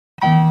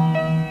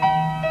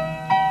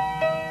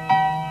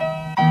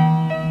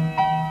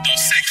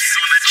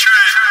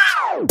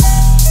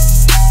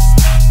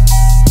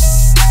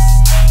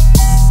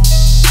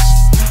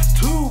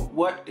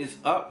is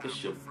up?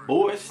 It's your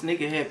boy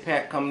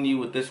Sneakerheadpat coming to you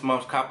with this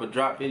month's copper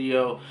drop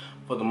video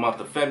for the month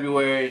of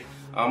February.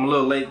 I'm a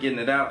little late getting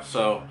it out,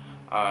 so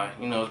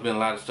you know, it's been a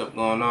lot of stuff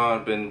going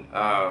on. Been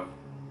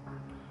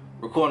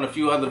recording a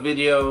few other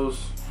videos.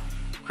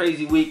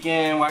 Crazy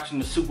weekend, watching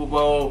the Super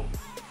Bowl.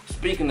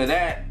 Speaking of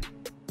that,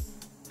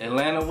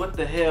 Atlanta, what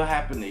the hell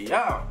happened to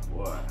y'all?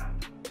 Boy,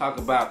 talk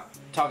about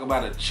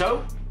a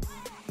choke.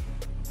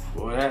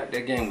 Boy, that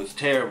game was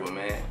terrible,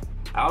 man.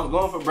 I was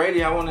going for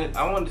Brady. I wanted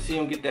to see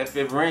him get that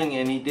 5th ring,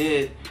 and he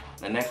did.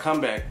 And that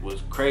comeback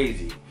was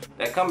crazy.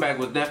 That comeback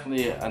was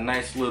definitely a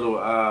nice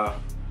little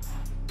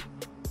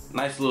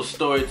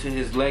story to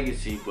his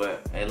legacy.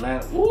 But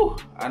Atlanta, woo,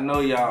 I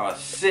know y'all are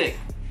sick.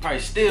 Probably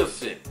still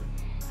sick.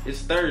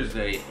 It's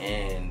Thursday,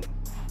 and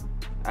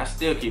I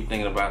still keep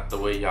thinking about the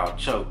way y'all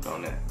choked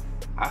on that.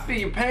 I feel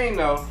your pain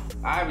though.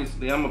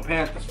 Obviously, I'm a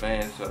Panthers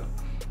fan, so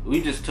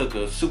we just took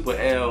a Super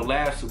L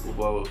last Super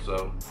Bowl,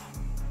 so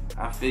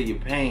I feel your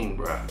pain,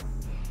 bro.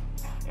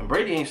 And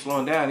Brady ain't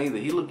slowing down either.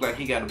 He looked like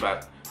he got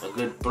about a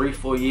good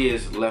 3-4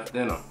 years left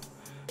in him.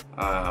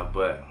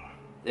 But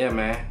yeah,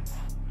 man,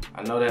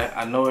 I know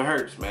it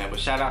hurts, man. But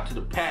shout out to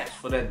the Pats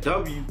for that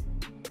W.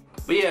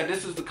 But yeah,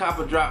 this is the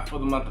copper drop for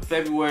the month of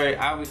February.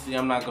 Obviously,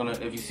 I'm not gonna,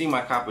 if you see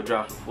my copper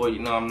drops before, you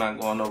know I'm not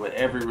going over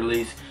every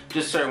release.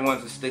 Just certain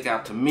ones that stick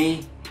out to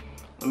me.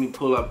 Let me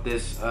pull up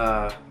this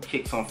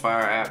Kicks on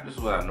Fire app. This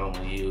is what I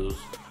normally use.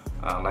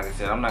 Like I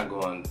said, I'm not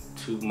going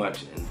too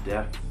much in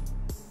depth.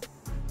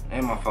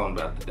 And my phone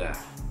about to die.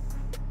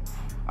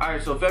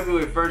 Alright, so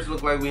February 1st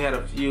looked like we had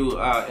a few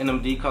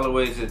NMD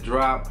colorways that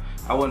dropped.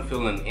 I wasn't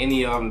feeling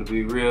any of them, to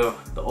be real.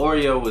 The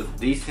Oreo was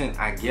decent,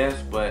 I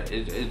guess, but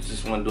it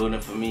just wasn't doing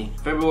it for me.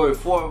 February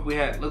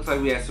 4th, looks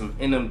like we had some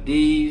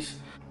NMDs.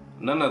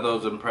 None of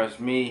those impressed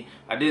me.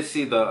 I did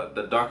see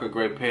the darker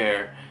gray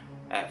pair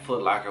at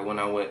Foot Locker when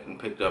I went and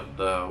picked up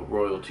the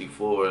Royalty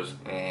 4s,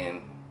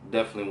 and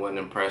definitely wasn't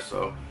impressed.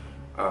 So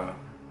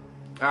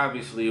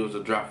obviously it was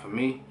a drop for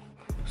me.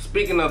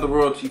 Speaking of the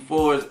Royalty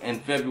 4s,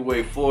 and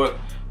February 4th,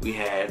 we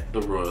had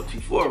the Royalty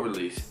 4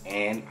 release,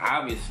 and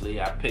obviously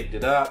I picked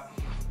it up.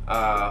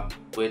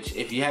 Which,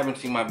 if you haven't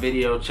seen my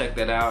video, check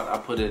that out. I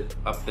put it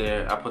up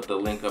there. I put the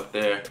link up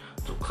there.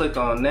 So click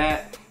on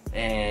that,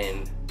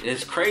 and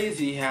it's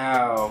crazy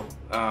how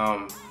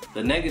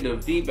the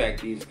negative feedback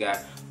these got.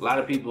 A lot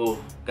of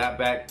people got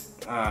back.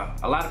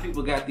 A lot of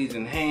people got these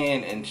in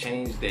hand and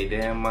changed their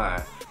damn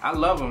mind. I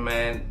love them,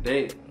 man.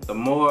 The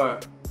more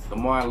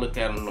I look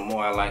at them, the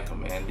more I like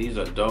them, man. These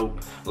are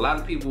dope. A lot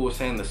of people were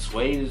saying the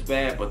suede is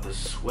bad, but the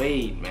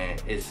suede, man,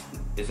 is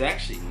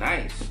actually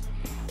nice.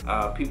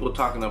 People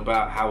talking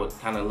about how it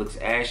kind of looks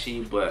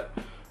ashy, but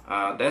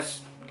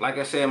that's, like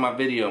I said in my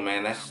video,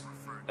 man,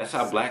 that's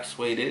how black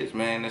suede is,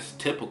 man. That's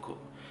typical.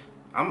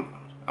 I'm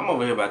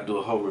over here about to do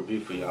a whole review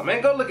for y'all,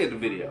 man. Go look at the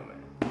video,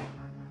 man.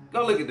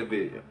 Go look at the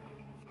video.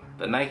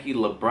 The Nike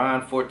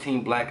LeBron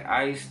 14 Black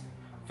Ice,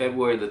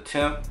 February the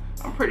 10th.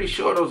 I'm pretty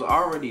sure those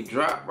already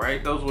dropped,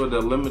 right? Those were the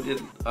limited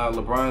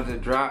LeBrons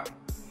that dropped.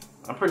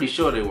 I'm pretty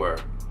sure they were.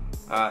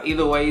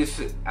 Either way,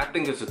 I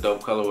think it's a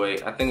dope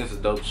colorway. I think it's a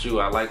dope shoe.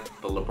 I like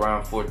the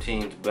LeBron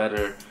 14s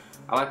better.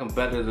 I like them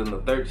better than the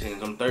 13s.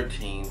 Them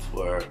 13s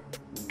were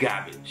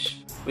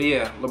garbage. But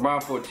yeah,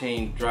 LeBron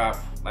 14 dropped.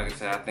 Like I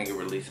said, I think it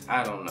released.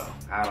 I don't know,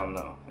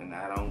 and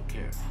I don't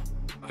care.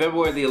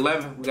 February the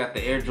 11th, we got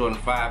the Air Jordan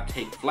 5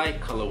 Take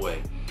Flight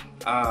colorway.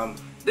 I'm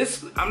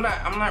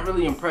not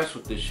really impressed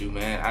with this shoe,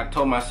 man. I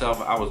told myself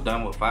I was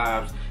done with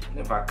 5s, and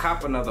if I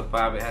cop another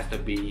 5, it has to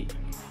be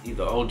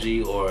either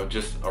OG or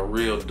just a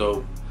real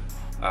dope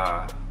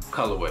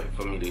colorway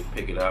for me to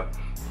pick it up.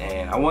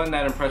 And I wasn't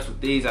that impressed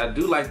with these. I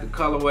do like the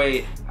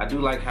colorway. I do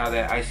like how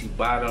that icy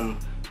bottom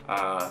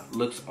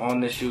looks on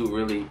the shoe.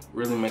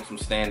 Really makes them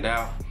stand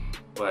out.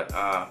 But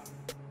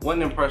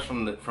wasn't impressed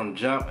from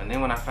jump. And then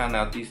when I found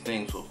out these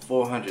things were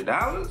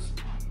 $400,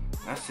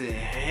 I said,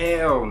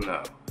 hell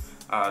no.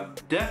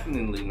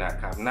 Definitely not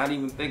copying, not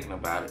even thinking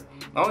about it.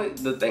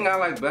 The thing I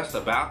like best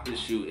about this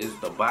shoe is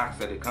the box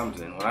that it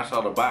comes in. When I saw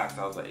the box,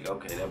 I was like,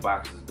 okay, that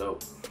box is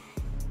dope.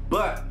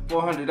 But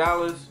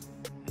 $400,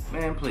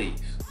 man,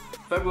 please.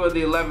 February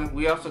the 11th,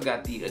 we also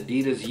got the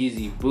Adidas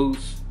Yeezy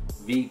Boost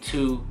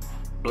V2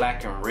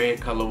 black and red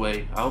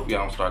colorway. I hope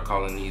y'all don't start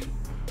calling these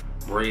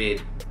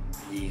red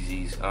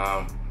Yeezys.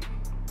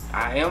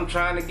 I am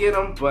trying to get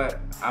them, but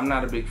I'm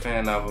not a big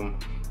fan of them.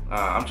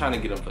 I'm trying to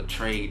get them for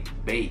trade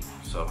bait,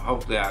 so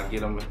hopefully I'll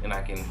get them and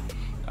I can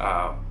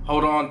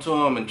hold on to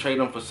them and trade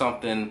them for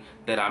something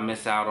that I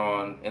miss out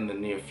on in the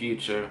near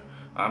future.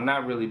 I'm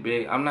not really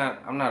big. I'm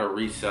not a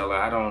reseller.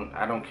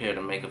 I don't care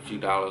to make a few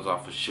dollars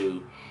off a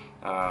shoe.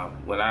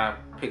 When I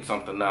pick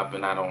something up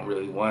and I don't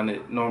really want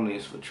it, normally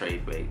it's for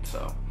trade bait.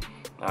 So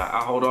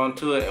I hold on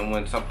to it, and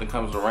when something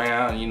comes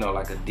around, you know,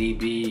 like a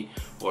DB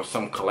or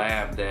some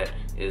collab that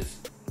is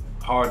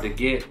hard to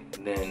get,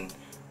 then,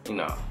 you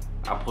know,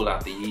 I pull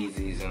out the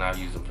Yeezys and I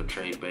use them for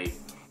trade bait.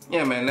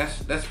 Yeah, man,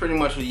 that's pretty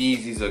much what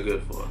Yeezys are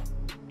good for.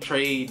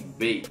 Trade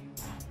bait,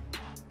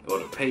 or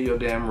to pay your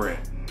damn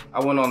rent.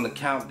 I went on the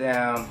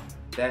countdown.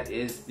 That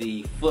is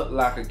the Foot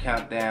Locker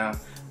countdown.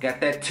 got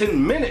that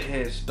 10-minute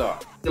head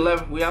start.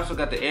 11th, we also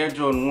got the Air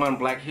Jordan 1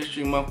 Black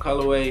History Month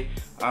colorway.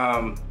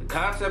 The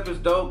concept is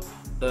dope.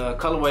 The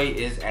colorway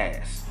is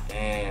ass.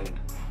 And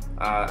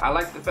I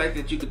like the fact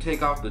that you could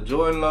take off the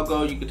Jordan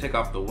logo, you could take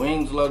off the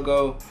Wings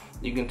logo,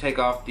 you can take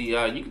off the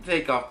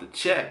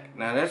check.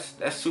 Now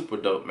that's super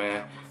dope,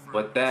 man.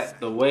 But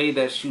the way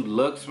that shoe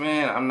looks,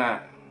 man, I'm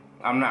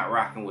not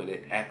rocking with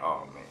it at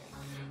all, man.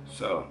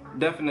 So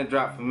definite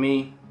drop for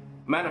me.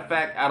 Matter of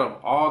fact, out of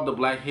all the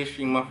Black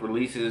History Month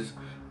releases,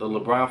 the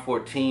LeBron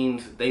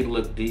 14s, they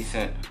look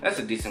decent. That's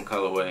a decent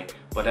colorway.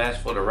 But as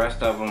for the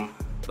rest of them,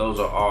 those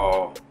are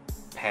all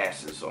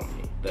passes on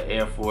me. The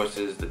Air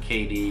Forces, the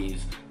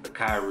KDs, the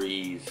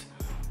Kyries,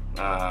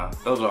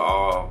 those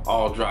are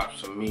all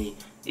drops for me.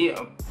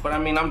 Yeah, but I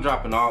mean, I'm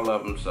dropping all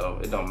of them, so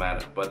it don't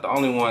matter. But the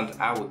only ones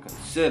I would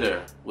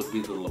consider would be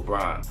the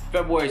LeBron.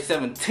 February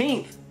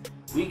 17th,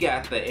 we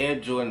got the Air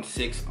Jordan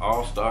 6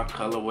 All-Star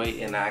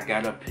colorway, and I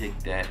gotta pick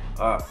that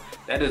up.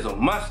 That is a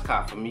must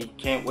cop for me.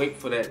 Can't wait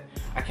for that.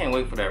 I can't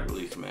wait for that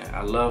release, man.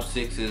 I love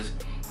 6s.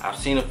 I've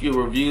seen a few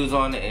reviews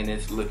on it, and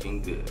it's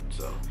looking good.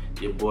 So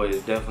your boy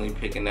is definitely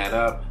picking that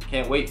up.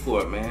 Can't wait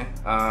for it, man.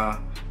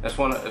 It's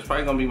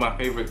probably gonna be my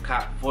favorite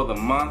cop for the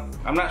month.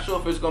 I'm not sure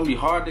if it's gonna be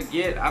hard to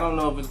get. I don't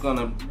know if it's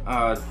gonna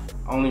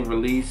only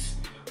release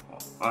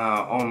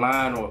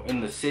online or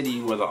in the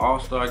city where the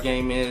All-Star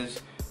game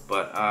is,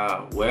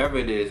 but wherever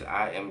it is,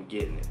 I am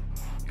getting it.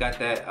 Got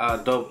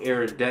that dope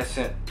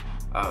iridescent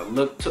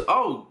look to.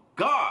 Oh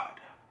God,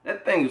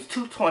 that thing is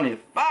 $225.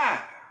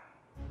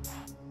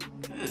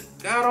 Good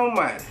God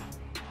Almighty.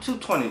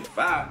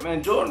 $225,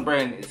 man. Jordan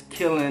Brand is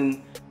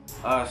killing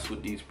us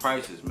with these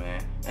prices,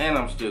 man, and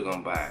I'm still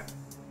gonna buy it.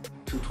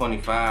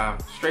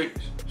 $225, straight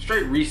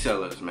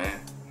resellers, man.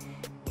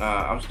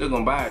 I'm still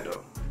gonna buy it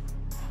though.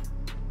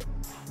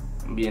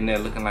 I'm being there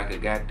looking like a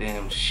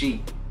goddamn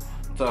sheep.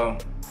 So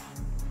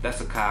that's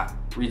a cop,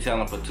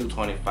 retailing for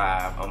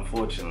 $225.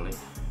 Unfortunately,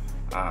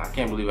 I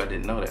can't believe I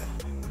didn't know that.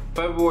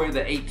 February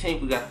the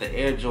 18th, we got the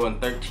Air Jordan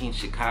 13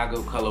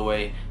 Chicago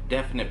colorway.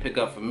 Definite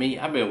pickup for me.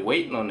 I've been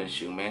waiting on this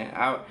shoe, man.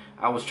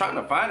 I was trying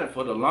to find it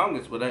for the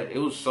longest, but it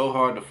was so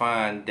hard to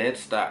find dead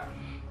stock.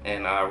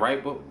 And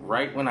right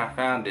when I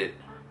found it,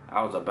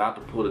 I was about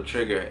to pull the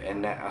trigger,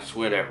 and I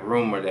swear that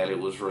rumor that it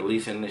was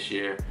releasing this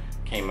year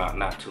came out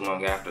not too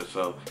long after.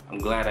 So I'm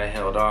glad I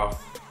held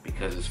off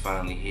because it's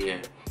finally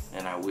here,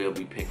 and I will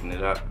be picking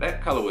it up.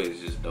 That colorway is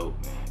just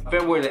dope, man.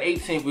 February the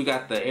 18th, we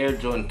got the Air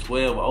Jordan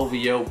 12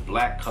 OVO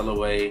black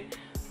colorway.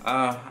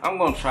 I'm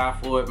gonna try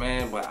for it,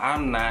 man, but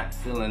I'm not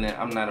feeling it.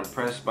 I'm not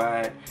impressed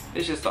by it.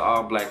 It's just an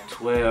all black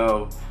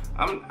 12.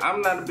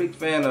 I'm not a big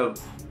fan of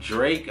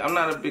Drake. I'm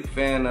not a big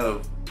fan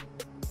of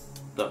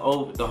the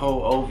whole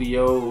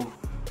OVO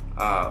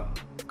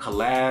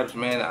collabs,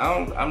 man.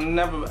 I've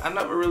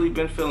never really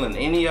been feeling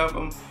any of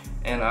them,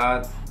 and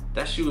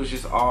that shoe is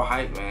just all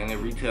hype, man. It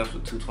retails for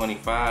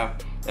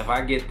 $225. If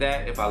I get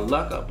that, if I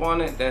luck up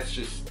on it, that's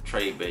just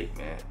trade bait,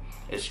 man.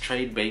 It's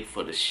trade bait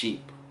for the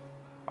sheep.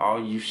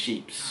 All you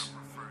sheeps.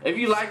 If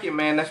you like it,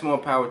 man, that's more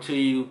power to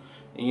you.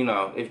 You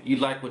know, if you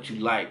like what you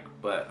like.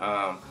 But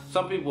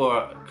some people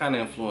are kind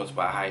of influenced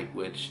by hype,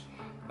 which,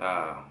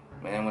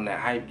 man, when that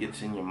hype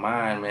gets in your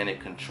mind, man,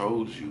 it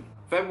controls you.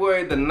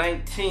 February the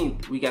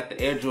 19th, we got the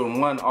Air Jordan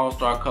 1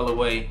 All-Star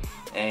colorway,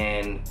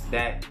 and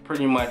that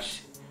pretty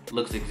much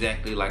looks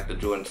exactly like the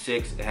Jordan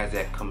 6. It has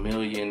that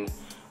chameleon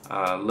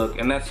look,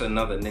 and that's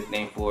another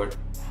nickname for it.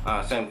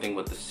 Same thing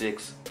with the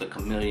 6, the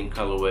chameleon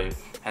colorway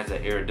has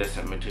that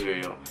iridescent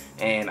material,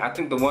 and I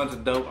think the ones are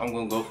dope. I'm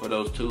gonna go for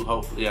those too.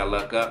 Hopefully I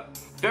luck up.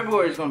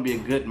 February is gonna be a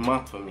good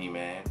month for me,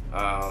 man.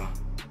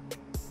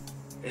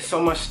 It's so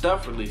much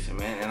stuff releasing,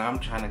 man, and I'm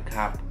trying to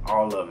cop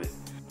all of it.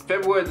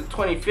 February the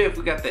 25th,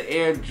 we got the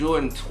Air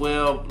Jordan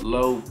 12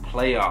 Low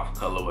Playoff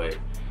colorway.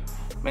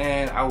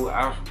 Man,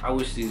 I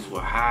wish these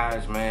were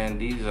highs, man.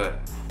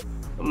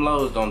 Them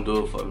lows don't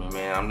do it for me,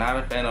 man. I'm not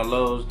a fan of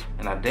lows,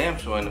 and I damn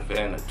sure ain't a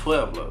fan of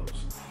 12 lows.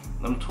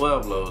 Them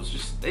 12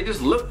 lows, they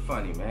just look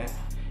funny, man.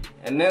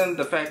 And then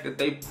the fact that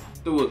they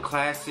threw a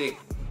classic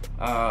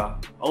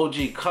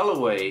OG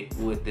colorway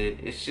with it,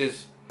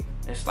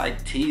 it's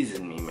like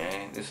teasing me,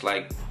 man. It's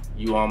like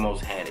you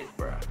almost had it,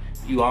 bro.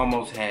 You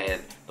almost had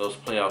those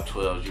playoff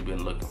 12s you've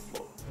been looking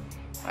for.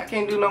 I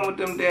can't do nothing with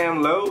them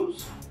damn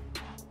lows.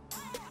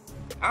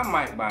 I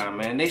might buy them,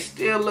 man. They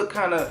still look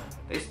kind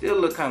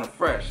of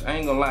fresh. I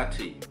ain't gonna lie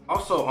to you.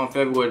 Also on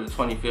February the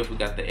 25th, we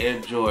got the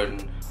Air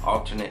Jordan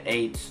alternate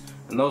 8s,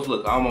 and those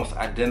look almost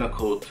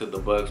identical to the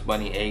Bugs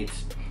Bunny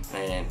 8s.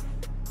 And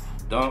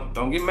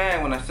don't get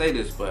mad when I say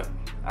this, but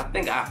I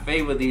think I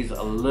favor these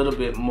a little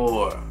bit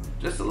more,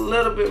 just a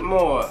little bit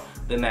more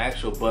than the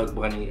actual Bugs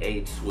Bunny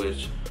 8s,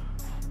 which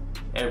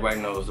everybody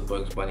knows the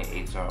Bugs Bunny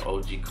 8s are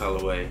OG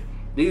colorway.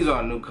 These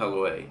are a new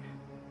colorway.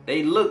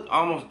 They look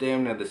almost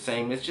damn near the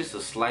same. It's just a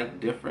slight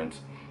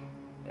difference.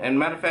 And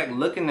matter of fact,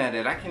 looking at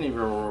it, I can't even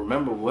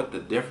remember what the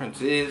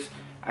difference is.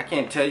 I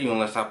can't tell you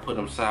unless I put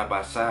them side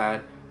by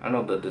side. I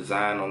know the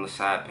design on the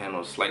side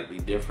panel is slightly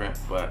different,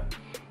 but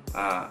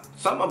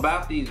Something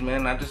about these,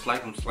 man, I just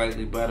like them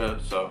slightly better.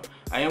 So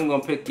I am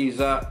gonna pick these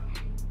up,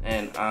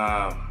 and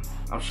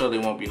I'm sure they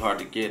won't be hard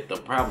to get. They'll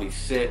probably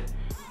sit,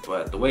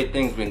 but the way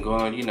things been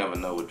going, you never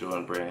know with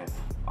Jordan Brand.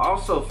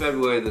 Also,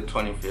 February the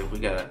 25th, we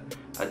got a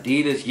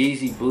Adidas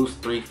Yeezy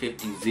Boost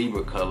 350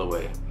 Zebra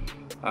colorway.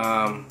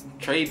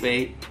 Trade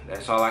bait,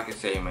 that's all I can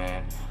say,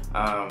 man.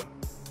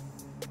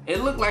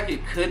 It looked like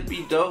it could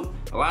be dope.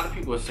 A lot of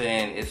people are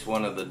saying it's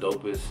one of the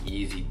dopest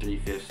Yeezy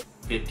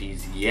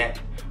 350s yet.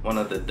 One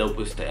of the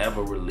dopest to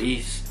ever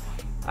release.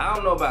 I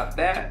don't know about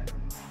that.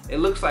 It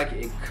looks like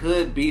it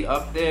could be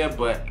up there,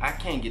 but I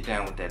can't get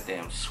down with that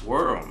damn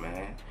swirl,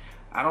 man.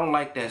 I don't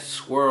like that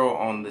swirl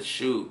on the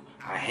shoe.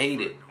 I hate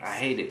it. I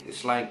hate it.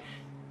 It's like,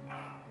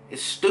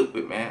 it's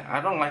stupid, man.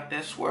 I don't like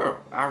that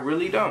swirl. I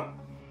really don't.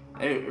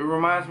 It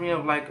reminds me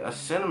of like a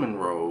cinnamon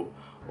roll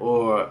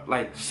or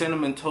like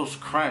cinnamon toast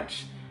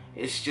crunch.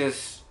 It's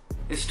just,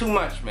 it's too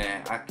much,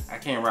 man. I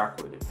can't rock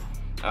with it.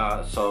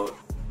 So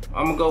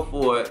I'm gonna go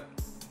for it.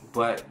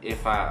 But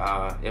if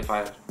I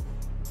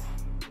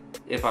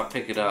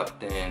pick it up,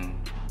 then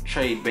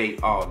trade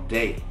bait all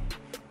day.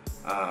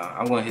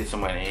 I'm gonna hit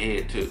somebody in the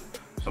head too.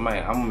 I'm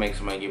gonna make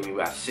somebody give me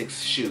about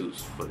 6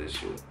 shoes for this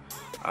shoe.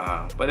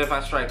 But if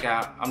I strike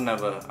out, I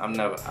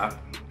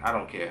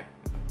don't care.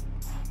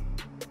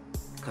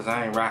 Cause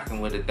I ain't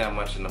rocking with it that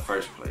much in the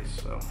first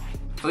place.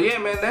 So yeah,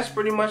 man, that's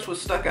pretty much what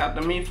stuck out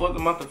to me for the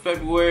month of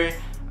February.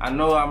 I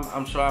know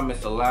I'm sure I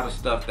missed a lot of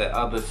stuff that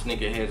other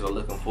sneakerheads are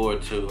looking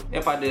forward to.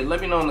 If I did,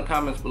 let me know in the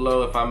comments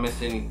below if I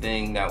missed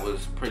anything that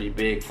was pretty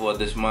big for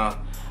this month.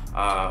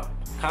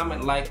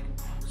 Comment, like,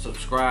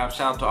 subscribe.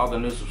 Shout out to all the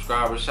new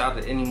subscribers. Shout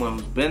out to anyone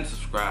who's been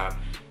subscribed.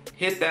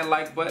 Hit that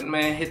like button,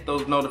 man. Hit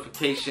those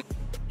notifications.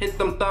 Hit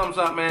them thumbs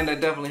up, man. That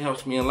definitely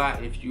helps me a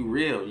lot. If you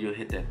real, you'll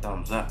hit that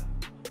thumbs up.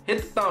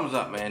 Hit the thumbs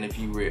up, man, if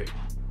you real.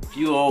 If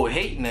you old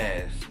hating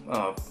ass,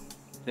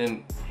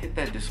 then hit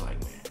that dislike,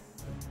 man.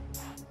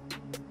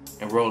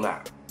 And roll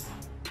out.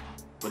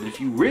 But if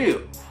you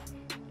real,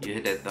 you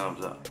hit that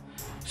thumbs up.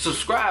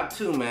 Subscribe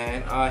too,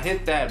 man.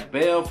 Hit that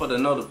bell for the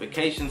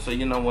notification so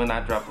you know when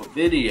I drop a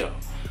video.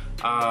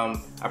 I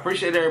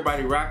appreciate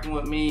everybody rocking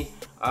with me.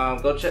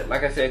 Go check,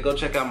 like I said, go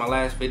check out my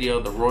last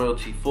video, the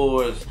Royalty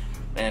 4s.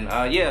 And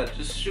yeah,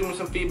 just shoot me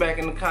some feedback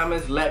in the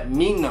comments. Let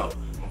me know.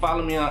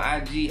 Follow me on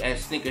IG at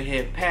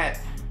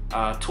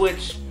Sneakerheadpat,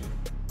 Twitch,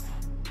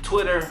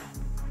 Twitter,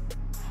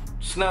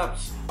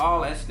 Snupps,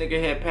 all at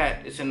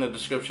Sneakerheadpat. It's in the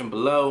description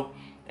below.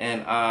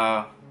 And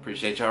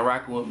appreciate y'all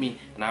rocking with me.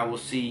 And I will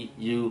see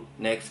you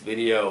next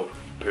video.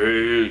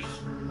 Peace.